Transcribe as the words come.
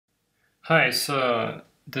Hi, so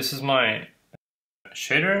this is my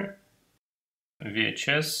shader,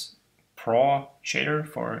 VHS Pro shader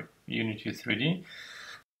for Unity 3D.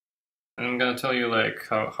 And I'm gonna tell you like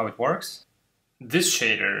how it works. This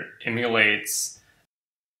shader emulates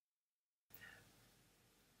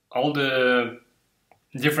all the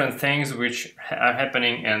different things which are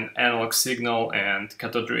happening in analog signal and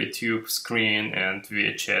cathode ray tube screen and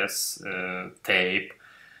VHS tape.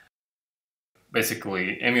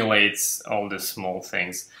 Basically emulates all the small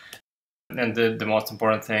things. And the most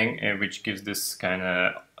important thing, which gives this kind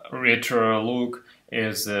of retro look,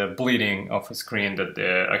 is bleeding of a screen. That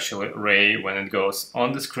the actual ray, when it goes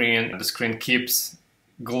on the screen keeps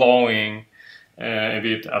glowing a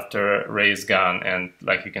bit after ray is gone, and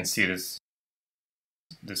like you can see this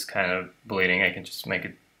kind of bleeding. I can just make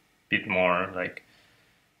it a bit more like.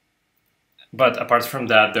 But apart from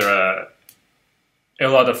that, there are a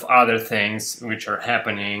lot of other things which are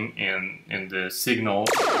happening in the signal.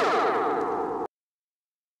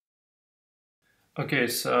 Okay,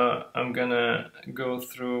 so I'm gonna go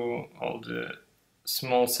through all the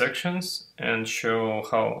small sections and show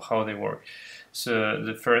how they work. So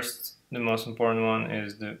the most important one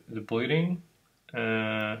is the bleeding.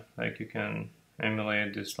 Like you can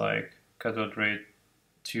emulate this like cathode ray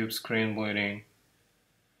tube screen bleeding.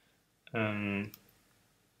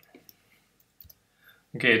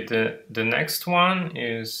 Okay, the next one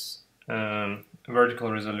is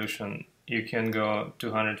vertical resolution. You can go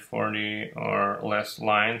 240 or less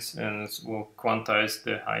lines, and it will quantize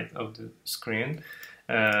the height of the screen.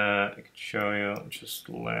 I can show you just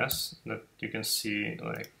less, that you can see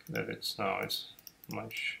like that it's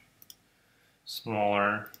much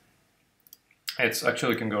smaller. It's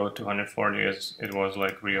actually can go 240 as it was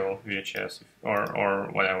like real VHS or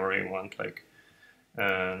whatever you want, like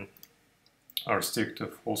or stick to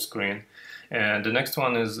full screen. And the next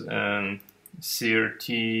one is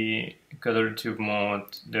CRT cathode tube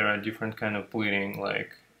mode. There are different kind of bleeding,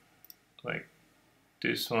 like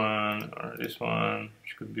this one or this one,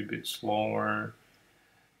 which could be a bit slower.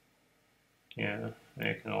 Yeah, and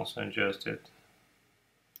you can also adjust it.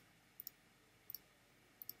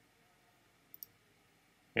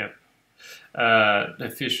 Yep.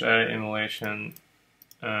 The fisheye emulation,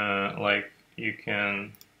 like you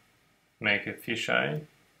can make a fisheye.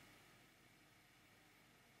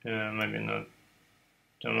 Maybe not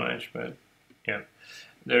too much, but yeah.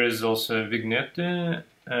 There is also a vignette,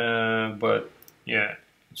 but yeah,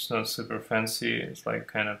 it's not super fancy. It's like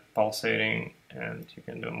kind of pulsating, and you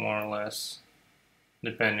can do more or less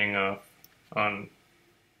depending on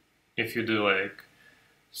if you do like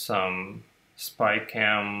some spy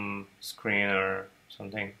cam screen or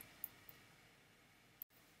something.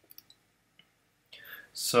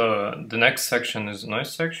 So the next section is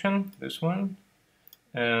noise section, this one.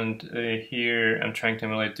 And here I'm trying to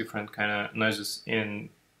emulate different kind of noises in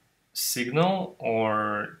signal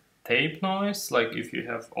or tape noise. Like if you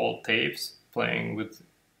have all tapes playing with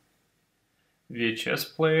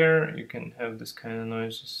VHS player, you can have this kind of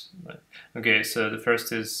noises. Okay, so the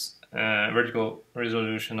first is vertical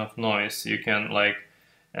resolution of noise. You can like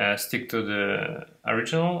stick to the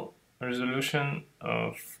original resolution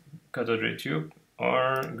of cathode ray tube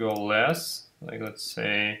or go less, like let's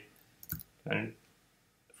say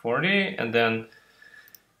 40, and then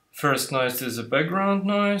first noise is a background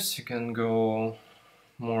noise. You can go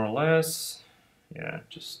more or less, yeah,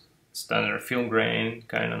 just standard film grain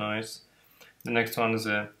kind of noise. The next one is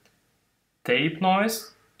a tape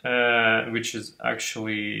noise, which is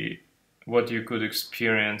actually what you could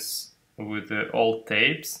experience with the old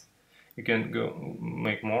tapes. You can go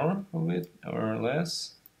make more of it or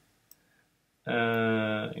less.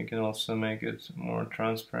 You can also make it more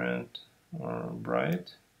transparent or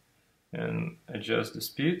bright and adjust the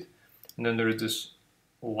speed. And then there is this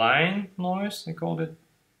line noise, I called it.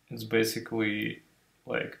 It's basically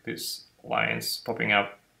like these lines popping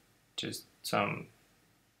up, just some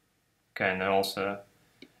kind of also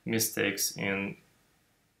mistakes in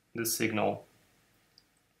the signal.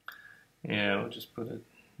 Yeah, I'll just put it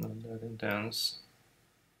not that intense.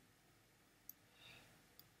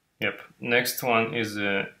 Yep, next one is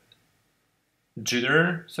a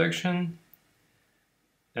jitter section.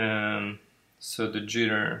 So the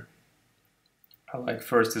jitter, like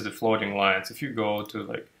first is the floating lines. If you go to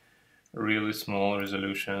like a really small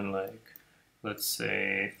resolution, like let's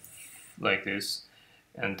say like this,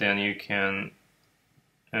 and then you can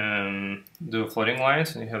do floating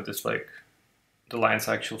lines, and you have this like the lines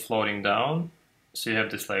actually floating down, so you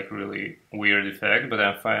have this like really weird effect, but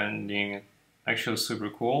I'm finding it actually super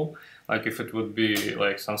cool. Like if it would be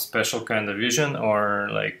like some special kind of vision or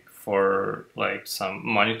like for like some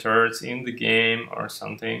monitors in the game or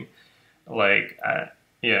something. Like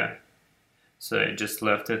yeah, so I just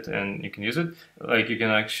left it and you can use it. Like you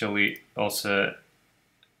can actually also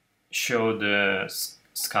show the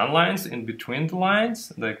scan lines in between the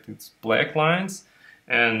lines, like it's black lines,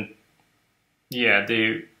 and yeah,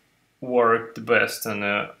 they work the best on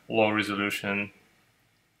a low resolution.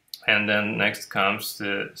 And then next comes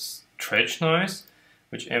the stretch noise,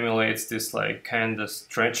 which emulates this like kind of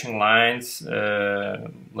stretching lines,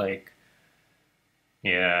 like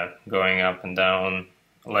yeah, going up and down.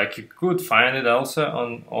 Like you could find it also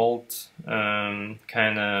on old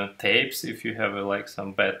kind of tapes if you have like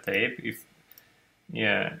some bad tape. If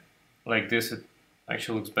yeah, like this, it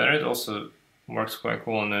actually looks better. It also works quite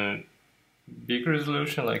cool on a big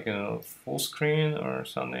resolution, like in a full screen or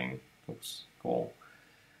something. Looks cool.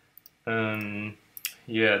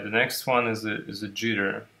 Yeah, the next one is a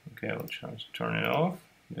jitter. Okay, I'll try to turn it off.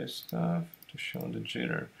 This stuff to show the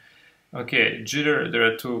jitter. Okay, jitter. There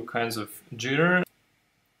are two kinds of jitter.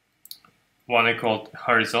 One I called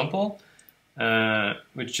horizontal,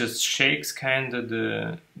 which just shakes kind of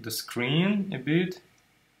the screen a bit.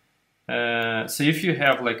 So if you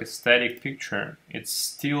have like a static picture, it's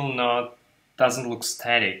still doesn't look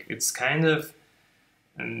static. It's kind of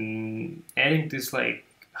adding this like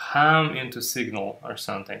hum into signal or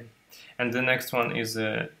something. And the next one is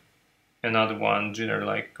another one jitter,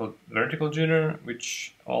 like called vertical jitter,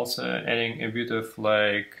 which also adding a bit of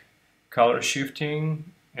like color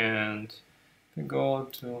shifting, and we go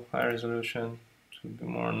to high resolution to be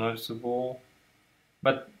more noticeable.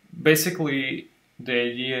 But basically the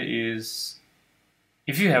idea is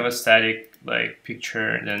if you have a static like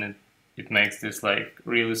picture, then it makes this like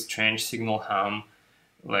really strange signal hum,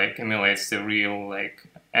 like emulates the real like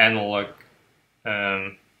analog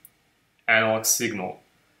signal,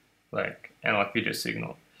 like analog video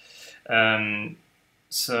signal.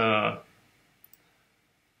 So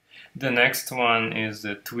the next one is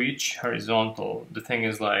the twitch horizontal. The thing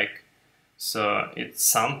is like, so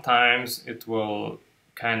sometimes it will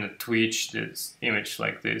kind of twitch this image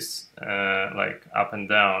like this, like up and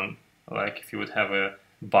down, like if you would have a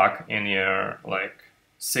bug in your like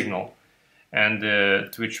signal. And the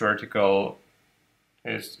twitch vertical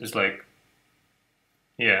is like,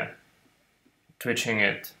 yeah, twitching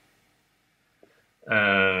it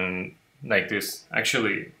like this.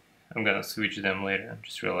 Actually, I'm gonna switch them later. I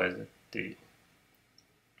just realized that they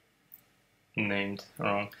named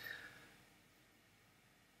wrong.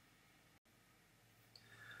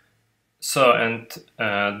 So, and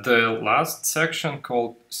the last section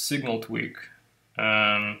called signal tweak.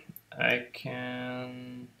 I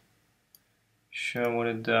can show what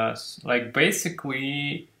it does. Like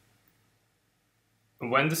basically,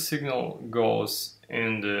 when the signal goes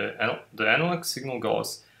in the analog signal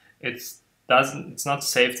goes, it's not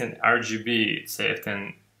saved in RGB. It's saved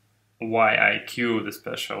in YIQ, the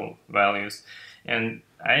special values. And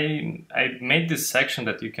I made this section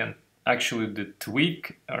that you can actually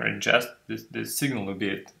tweak or adjust the signal a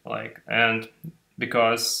bit, like, and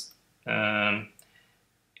because it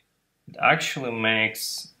actually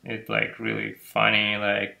makes it like really funny,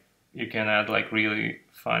 like you can add like really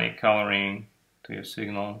funny coloring to your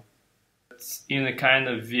signal. It's in a kind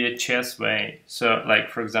of VHS way. So like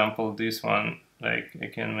for example this one, like I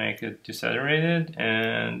can make it desaturated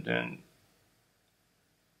and then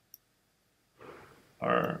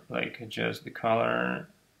or like adjust the color.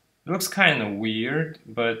 It looks kind of weird,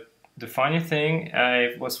 but the funny thing,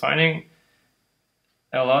 I was finding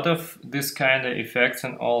a lot of this kind of effects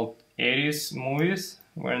in old 80s movies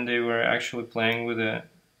when they were actually playing with the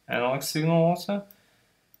analog signal also.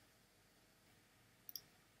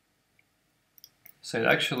 So it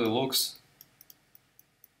actually looks,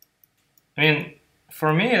 I mean,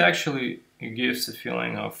 for me it gives a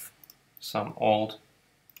feeling of some old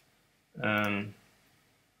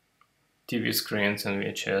TV screens and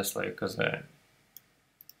VHS, like, because I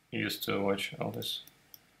used to watch all this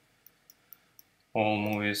old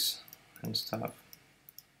movies and stuff.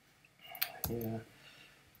 Yeah.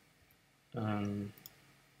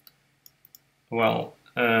 Well,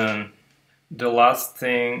 the last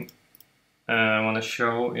thing I want to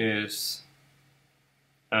show is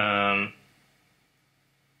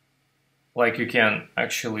like you can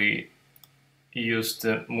actually use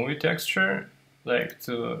the movie texture like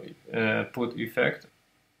to put effect.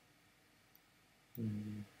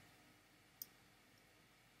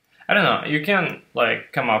 I don't know, you can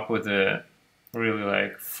like come up with a really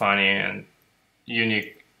like funny and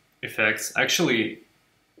unique effects. Actually,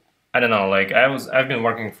 I don't know, like I've been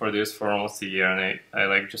working for this for almost a year, and I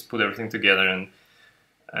like just put everything together,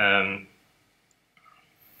 and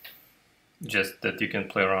just that you can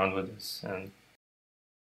play around with this. And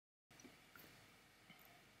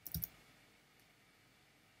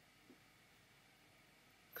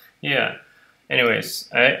yeah, anyways,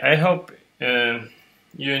 I hope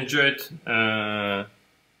you enjoyed the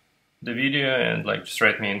video, and like just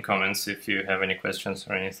write me in comments if you have any questions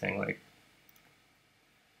or anything like.